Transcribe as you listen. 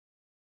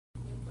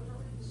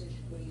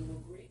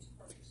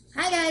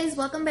guys,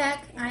 welcome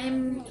back.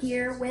 I'm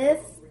here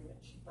with,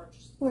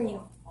 who are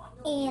you?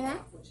 Anna.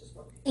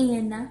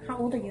 Anna. How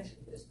old are you?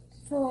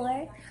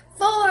 4.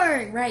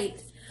 4, right.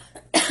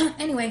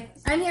 Anyway,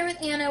 I'm here with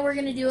Anna. We're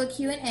going to do a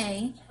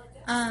Q&A,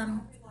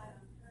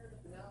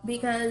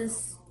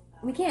 because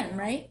we can,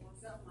 right?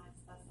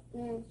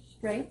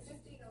 Right?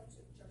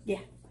 Yeah.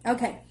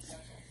 Okay.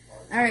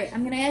 All right,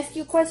 I'm going to ask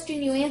you a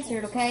question. You answer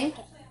it, okay?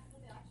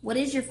 What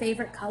is your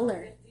favorite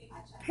color?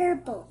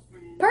 Purple.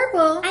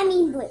 Purple? I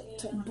mean blue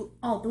too.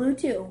 Blue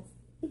too.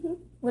 Mm-hmm.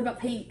 What about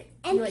pink?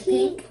 And You like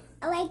pink?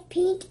 I like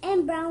pink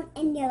and brown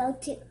and yellow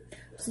too.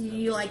 So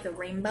you like the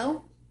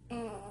rainbow?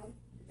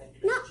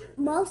 Not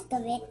most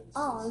of it,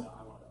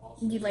 all.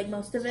 You like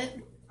most of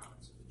it?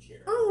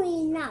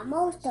 Only not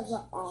most of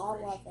it,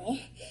 all of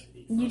it.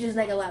 You just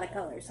like a lot of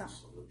colors, huh?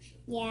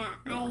 Yeah,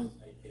 I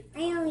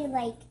only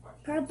like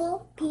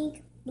purple,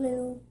 pink,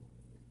 blue,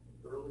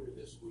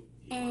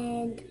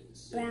 and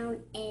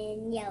brown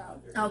and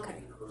yellow.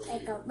 Okay.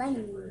 Like a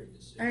lemon.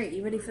 All right,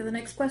 you ready for the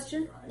next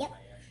question? Yep.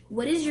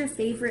 What is your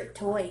favorite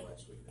toy?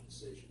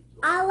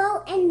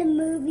 Arlo and the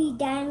movie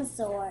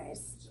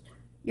Dinosaurs.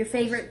 Your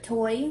favorite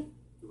toy?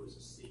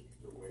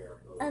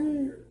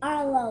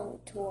 Arlo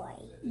toy.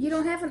 You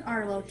don't have an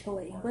Arlo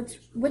toy.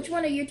 Which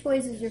one of your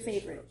toys is your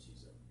favorite?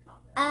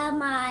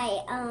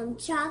 My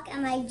chalk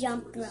and my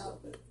jump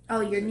rope.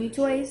 Oh, your new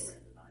toys?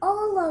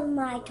 All of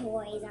my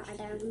toys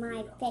are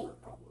my favorite.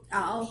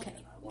 Oh, okay.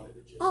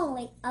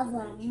 Only of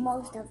them,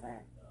 most of them.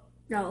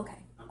 Oh,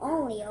 okay.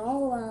 Only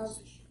all of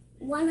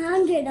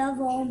 100 of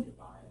them.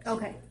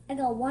 Okay. I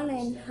got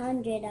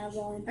 100 of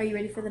them. Are you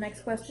ready for the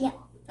next question?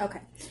 Yeah.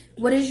 Okay.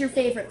 What is your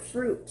favorite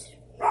fruit?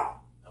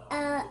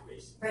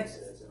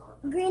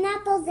 Green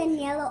apples and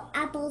yellow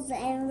apples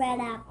and red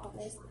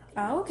apples.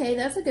 Oh, okay.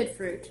 That's a good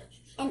fruit.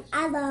 And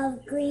I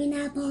love green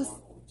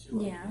apples.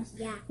 Yeah.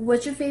 Yeah.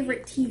 What's your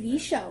favorite TV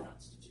show?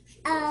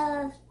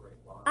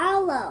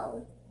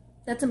 Arlo.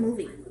 That's a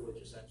movie.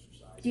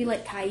 Do you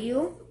like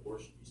Caillou?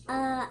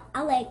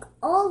 I like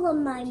all of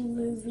my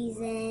movies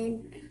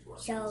and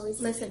shows.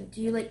 Listen,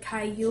 do you like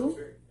Caillou?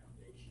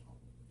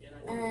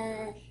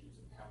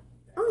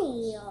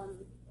 Only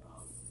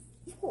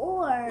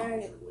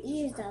 4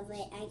 years of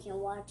it I can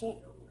watch it.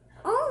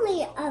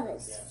 Only of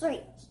it's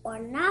free or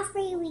not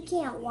free we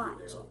can't watch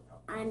it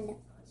on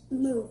the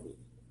movie.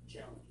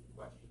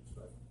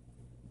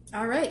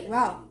 All right.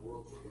 Wow.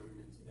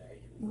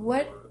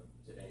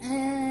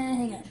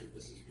 Hang on.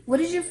 What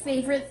is your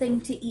favorite thing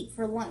to eat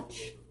for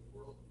lunch?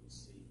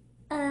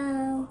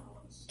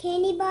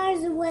 Candy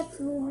bars with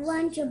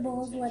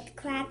Lunchables with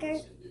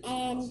crackers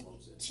and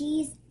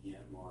cheese,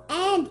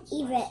 and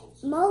even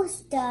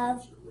most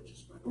of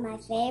my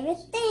favorite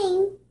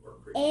thing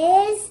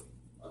is.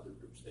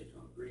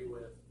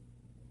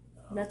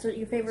 That's what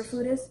your favorite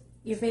food is?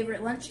 Your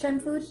favorite lunchtime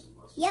food?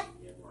 Yep.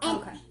 And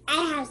Okay.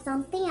 I have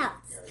something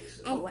else.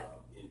 And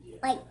What?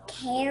 like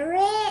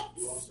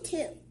carrots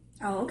too.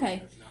 Oh,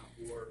 okay.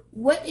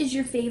 What is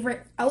your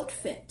favorite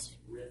outfit?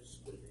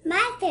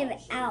 My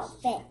favorite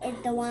outfit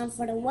is the one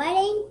for the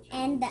wedding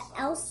and the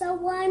Elsa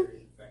one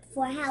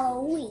for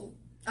Halloween.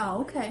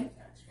 Oh, okay.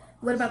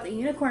 What about the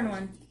unicorn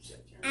one?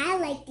 I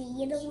like the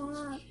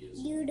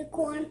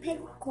unicorn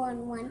picorn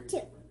one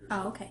too.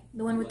 Oh, okay.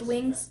 The one with the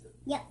wings?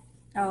 Yep.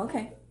 Oh,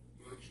 okay.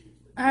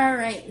 All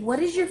right. What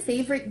is your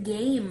favorite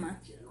game?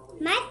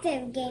 My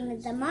favorite game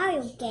is the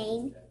Mario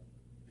game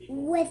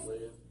with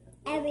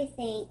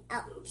everything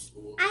else.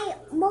 I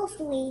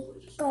mostly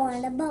go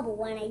in the bubble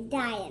when I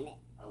die in it.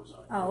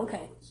 Oh,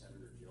 okay.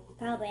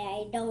 Probably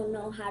I don't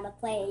know how to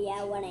play it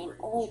yet when I'm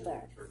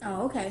older.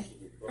 Oh, okay.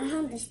 I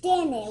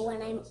understand it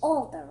when I'm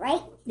older,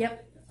 right?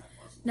 Yep.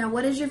 Now,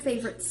 what is your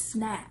favorite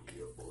snack?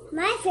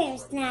 My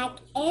favorite snack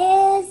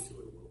is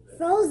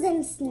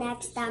frozen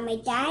snacks that my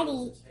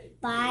daddy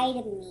buy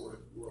to me.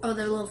 Oh,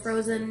 the little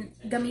frozen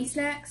gummy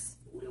snacks?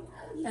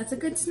 That's a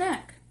good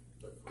snack.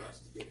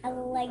 I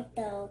like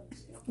those.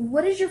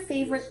 What is your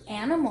favorite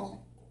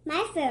animal?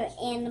 My favorite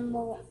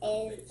animal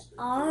is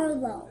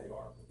Arlo.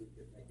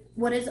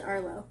 What is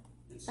Arlo?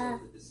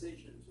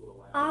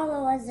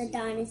 Arlo is a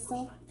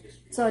dinosaur.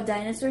 So a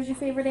dinosaur is your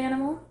favorite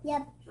animal?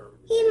 Yep.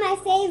 He's my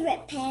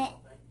favorite pet.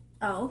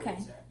 Oh, okay.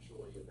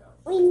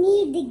 We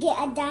need to get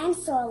a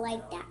dinosaur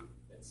like that.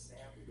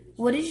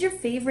 What is your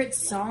favorite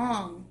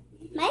song?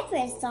 My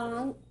favorite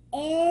song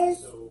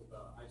is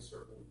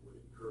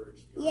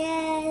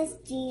Yes,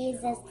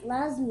 Jesus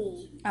Loves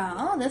Me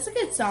Oh, that's a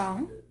good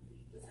song.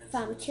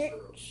 from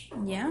church.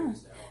 Yeah.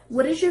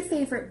 What is your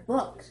favorite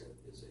book?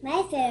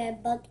 My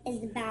favorite book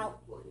is about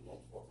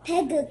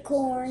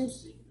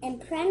pegacorns and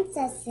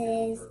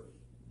princesses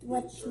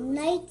with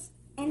knights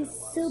and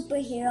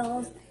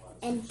superheroes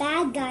and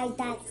bad guys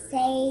that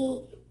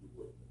say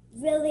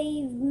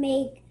really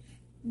make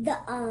the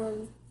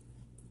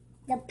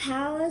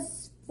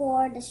powers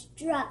for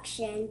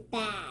destruction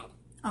bad.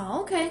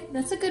 Oh, okay.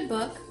 That's a good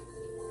book.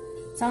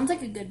 Sounds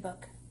like a good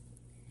book.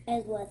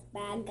 Is with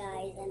bad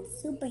guys and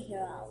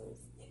superheroes.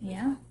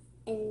 Yeah.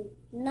 And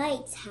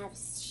knights have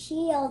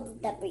shields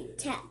that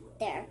protect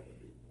their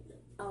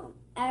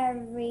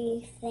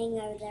everything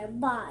of their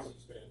body.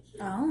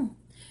 Oh.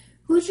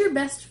 Who's your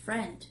best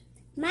friend?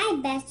 My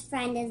best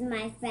friend is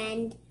my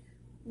friend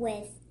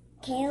with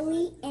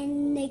Kaylee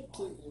and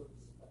Nikki.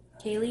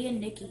 Kaylee and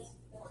Nikki.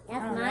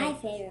 That's All my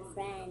right. favorite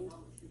friend.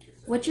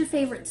 What's your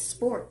favorite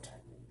sport?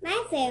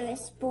 My favorite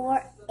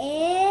sport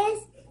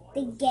is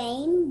the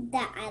game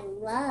that I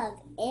love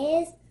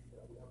is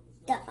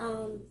the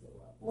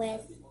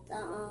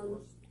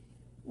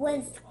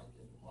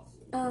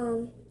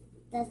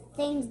the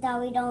things that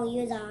we don't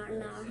use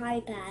on our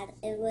iPad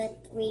with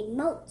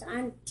remotes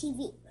on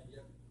TV.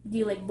 Do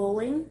you like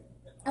bowling?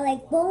 I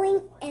like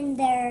bowling, and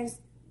there's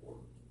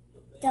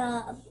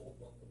the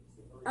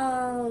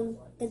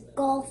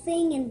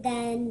golfing, and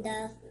then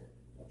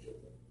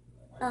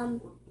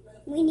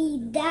we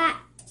need that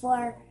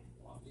for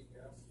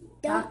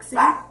Boxing?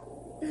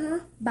 Uh-huh.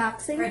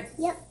 Boxing?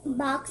 Yep,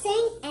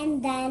 boxing,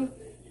 and then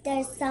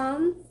there's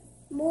some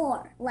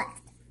more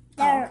left.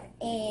 There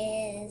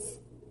is.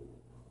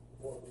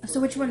 So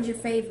which one's your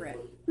favorite?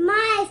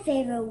 My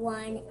favorite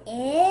one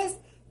is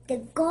the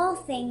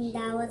golfing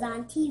that was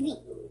on TV.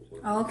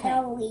 Okay.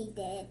 That we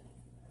did.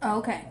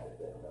 Okay.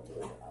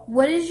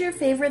 What is your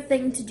favorite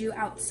thing to do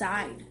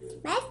outside?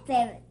 My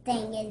favorite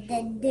thing is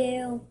to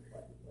do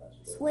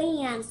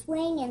swinging on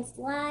swing and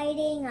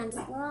sliding on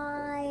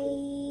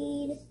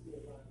slide.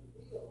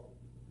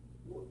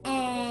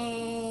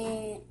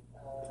 And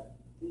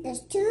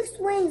there's 2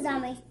 swings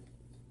on my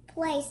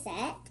play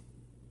set.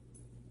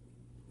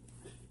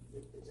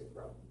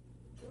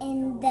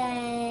 And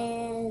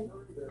then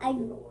I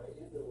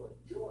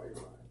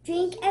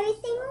drink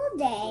everything all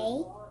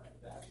day.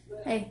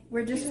 Hey,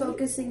 we're just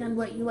focusing on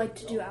what you like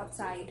to do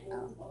outside.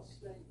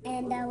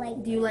 And I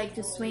like, Do you like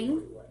to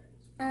swing?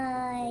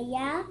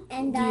 yeah.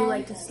 And Do you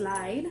like to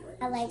slide?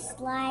 I like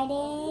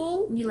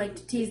sliding. You like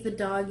to tease the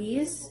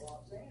doggies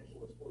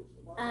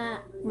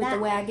with That- the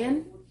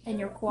wagon and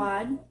your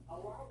quad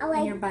I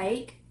and your like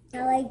bike?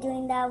 I like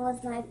doing that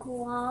with my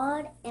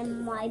quad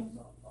and my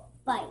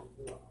bike.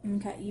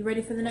 Okay, you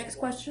ready for the next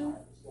question?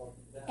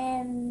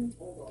 And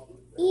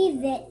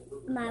even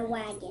my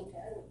wagon.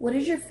 What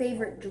is your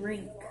favorite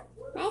drink?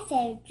 My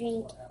favorite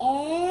drink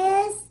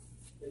is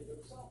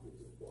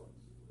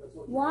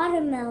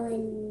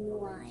watermelon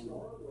wine.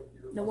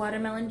 The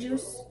watermelon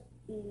juice?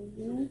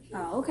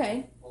 Oh,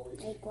 okay.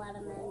 Like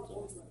watermelon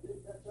juice.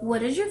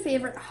 What is your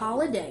favorite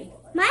holiday?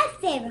 My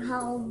favorite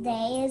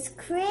holiday is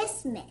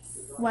Christmas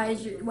Why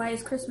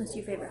is Christmas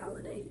your favorite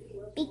holiday?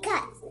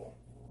 because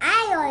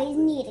I always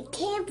need a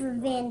camper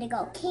van to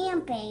go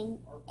camping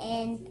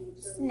in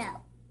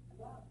snow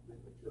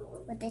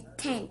with a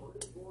tent.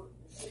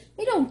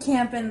 We don't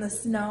camp in the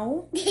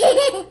snow.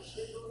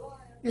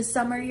 Is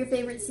summer your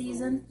favorite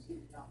season?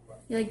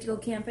 You like to go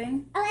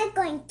camping? I like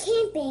going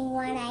camping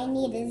when I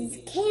need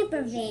a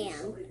camper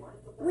van.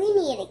 We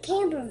need a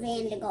camper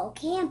van to go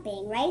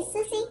camping, right,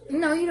 Sissy?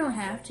 No, you don't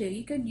have to.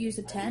 You could use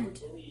a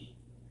tent.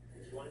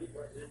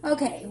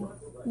 Okay,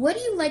 what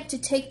do you like to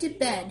take to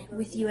bed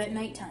with you at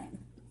nighttime?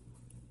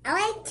 I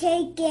like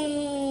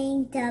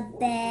taking the Your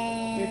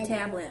bed.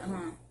 tablet,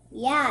 huh?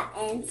 Yeah,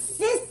 and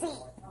Sissy.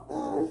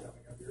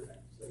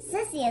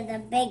 Sissy is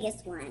the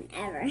biggest one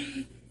ever.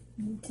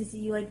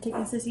 Sissy, you like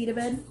taking Sissy to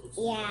bed?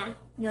 Yeah,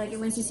 You like it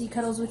when Sissy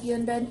cuddles with you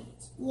in bed?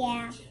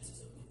 yeah.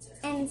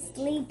 And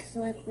sleeps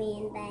with me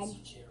in bed.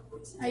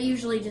 I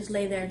usually just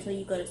lay there until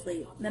you go to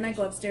sleep. Then I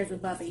go upstairs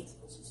with Buffy.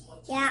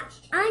 Yeah,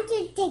 I want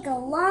you to take a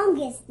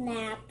longest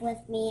nap with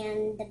me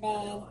on the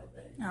bed.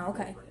 Oh,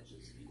 okay.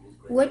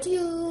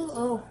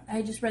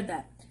 I just read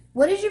that.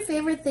 What is your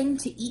favorite thing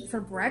to eat for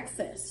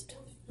breakfast?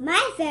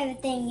 My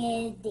favorite thing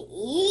is to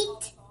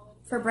eat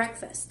For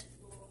breakfast.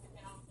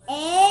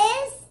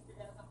 is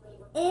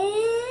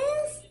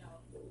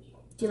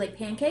Do you like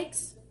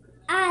pancakes?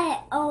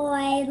 I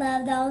always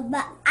love those,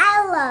 but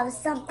I love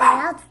something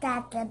else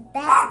that's the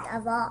best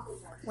of all.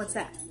 What's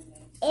that?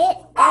 It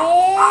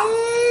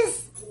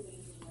is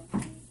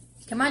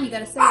Come on, you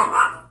gotta say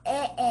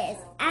it.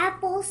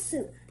 apple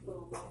soup.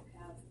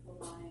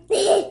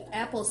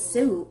 Apple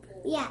soup?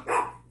 Yeah.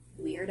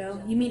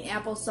 Weirdo. You mean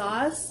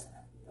applesauce?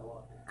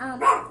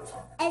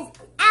 It's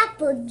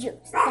apple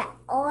juice that I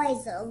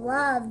always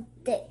love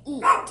to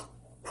eat.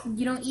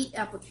 You don't eat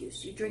apple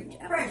juice. You drink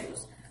apple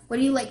juice. What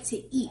do you like to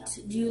eat?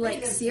 Do you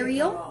like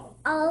cereal?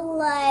 I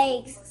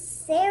like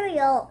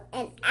cereal,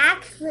 and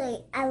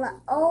actually,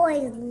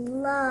 always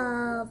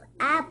love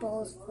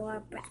apples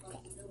for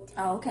breakfast.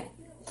 Oh, okay.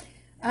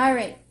 All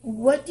right.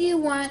 What do you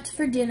want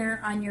for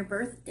dinner on your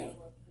birthday?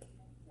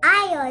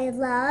 I always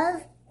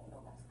love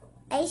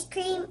ice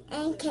cream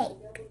and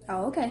cake.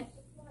 Oh, okay.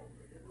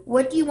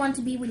 What do you want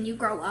to be when you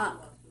grow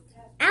up?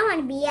 I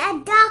want to be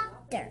a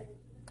doctor.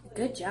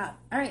 Good job.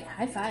 All right,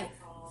 high five.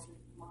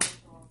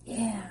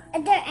 Yeah.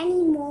 Are there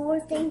any more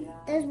things?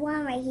 There's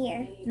one right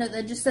here. No,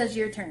 that just says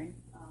your turn.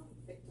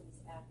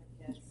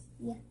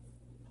 Yeah.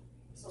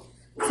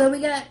 So we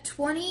got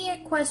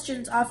 20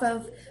 questions off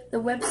of the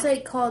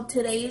website called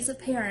Today's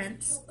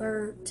Parents,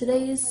 or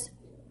today's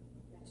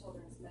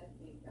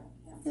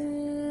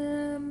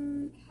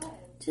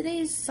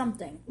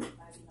something.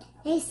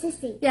 Hey,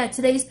 Sissy. Yeah,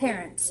 today's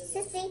parents.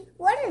 Sissy,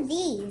 what are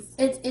these?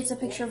 It's a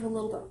picture of a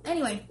little girl.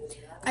 Anyway,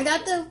 I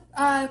got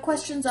the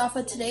questions off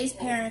of today's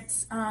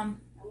parents.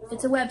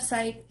 It's a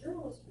website.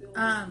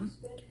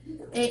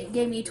 It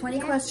gave me 20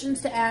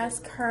 questions to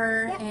ask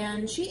her,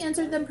 and she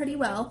answered them pretty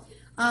well.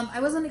 I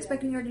wasn't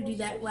expecting her to do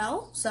that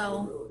well,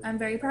 so I'm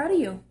very proud of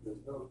you.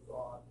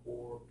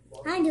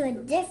 I'll do a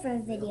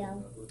different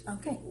video.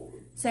 Okay.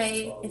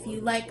 Say, if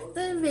you like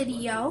the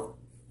video,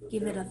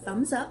 give it a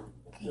thumbs up.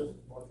 Okay.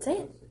 Say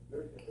it.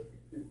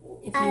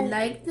 If you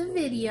like the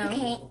video.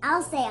 Okay,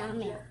 I'll say on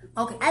there.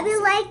 Okay. If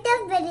you like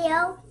the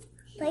video,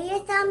 put your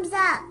thumbs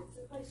up.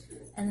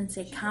 And then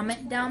say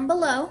comment down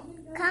below.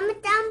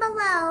 Comment down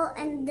below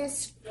and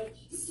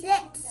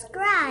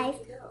subscribe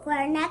for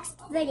our next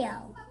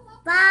video.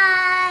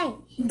 Bye!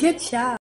 Good job.